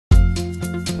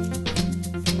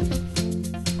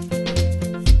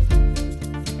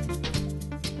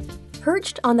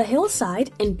Perched on the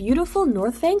hillside in beautiful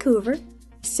North Vancouver,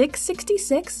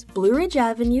 666 Blueridge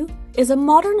Avenue is a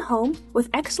modern home with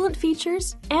excellent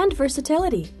features and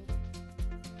versatility.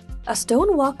 A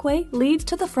stone walkway leads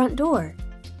to the front door,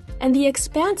 and the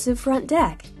expansive front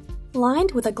deck,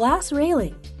 lined with a glass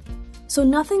railing, so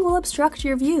nothing will obstruct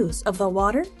your views of the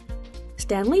water,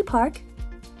 Stanley Park,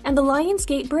 and the Lions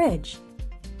Gate Bridge.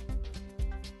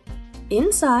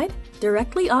 Inside,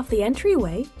 directly off the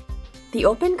entryway, the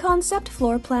open concept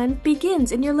floor plan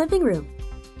begins in your living room,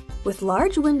 with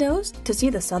large windows to see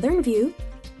the southern view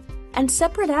and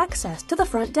separate access to the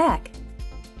front deck.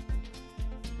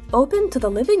 Open to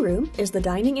the living room is the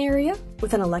dining area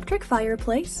with an electric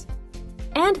fireplace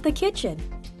and the kitchen,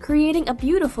 creating a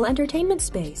beautiful entertainment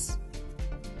space.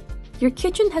 Your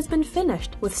kitchen has been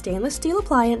finished with stainless steel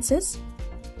appliances,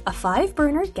 a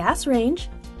 5-burner gas range,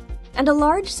 and a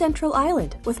large central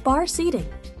island with bar seating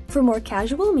for more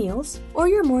casual meals or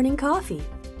your morning coffee.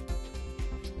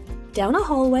 Down a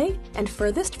hallway and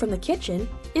furthest from the kitchen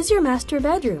is your master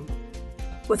bedroom,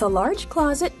 with a large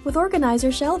closet with organizer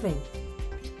shelving.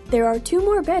 There are 2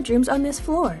 more bedrooms on this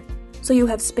floor, so you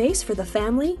have space for the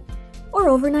family or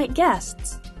overnight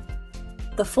guests.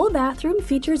 The full bathroom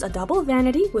features a double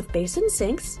vanity with basin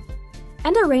sinks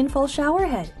and a rainfall shower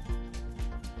head.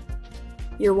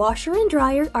 Your washer and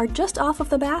dryer are just off of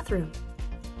the bathroom.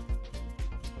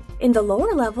 In the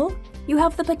lower level, you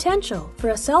have the potential for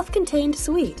a self-contained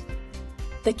suite.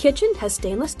 The kitchen has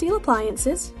stainless steel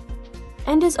appliances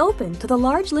and is open to the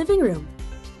large living room,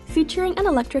 featuring an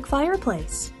electric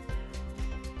fireplace.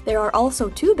 There are also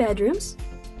 2 bedrooms,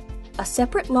 a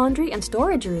separate laundry and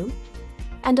storage room,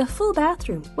 and a full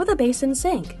bathroom with a basin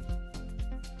sink.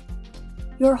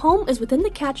 Your home is within the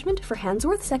catchment for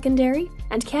Handsworth Secondary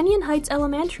and Canyon Heights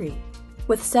Elementary,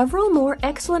 with several more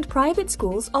excellent private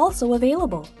schools also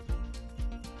available.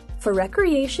 For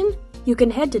recreation, you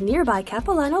can head to nearby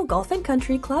Capilano Golf and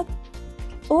Country Club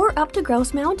or up to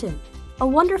Grouse Mountain, a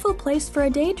wonderful place for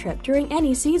a day trip during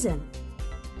any season.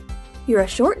 You're a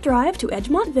short drive to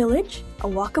Edgemont Village, a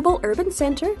walkable urban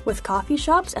center with coffee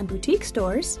shops and boutique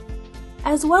stores,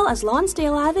 as well as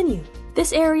Lonsdale Avenue,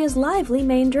 this area's lively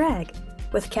main drag,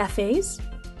 with cafes,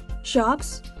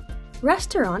 shops,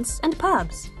 restaurants, and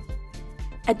pubs.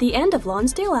 At the end of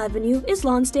Lonsdale Avenue is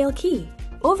Lonsdale Quay,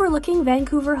 overlooking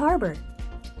Vancouver Harbor,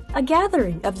 a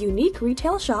gathering of unique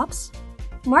retail shops,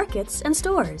 markets, and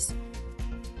stores.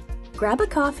 Grab a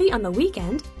coffee on the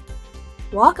weekend,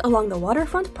 walk along the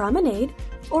waterfront promenade,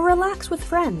 or relax with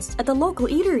friends at the local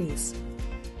eateries.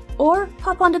 Or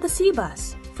hop onto the sea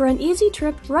bus for an easy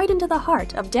trip right into the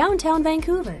heart of downtown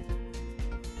Vancouver.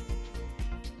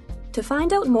 To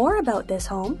find out more about this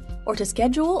home or to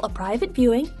schedule a private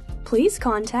viewing, please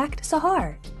contact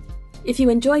Sahar. If you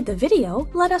enjoyed the video,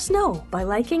 let us know by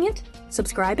liking it,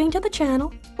 subscribing to the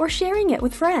channel, or sharing it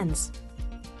with friends.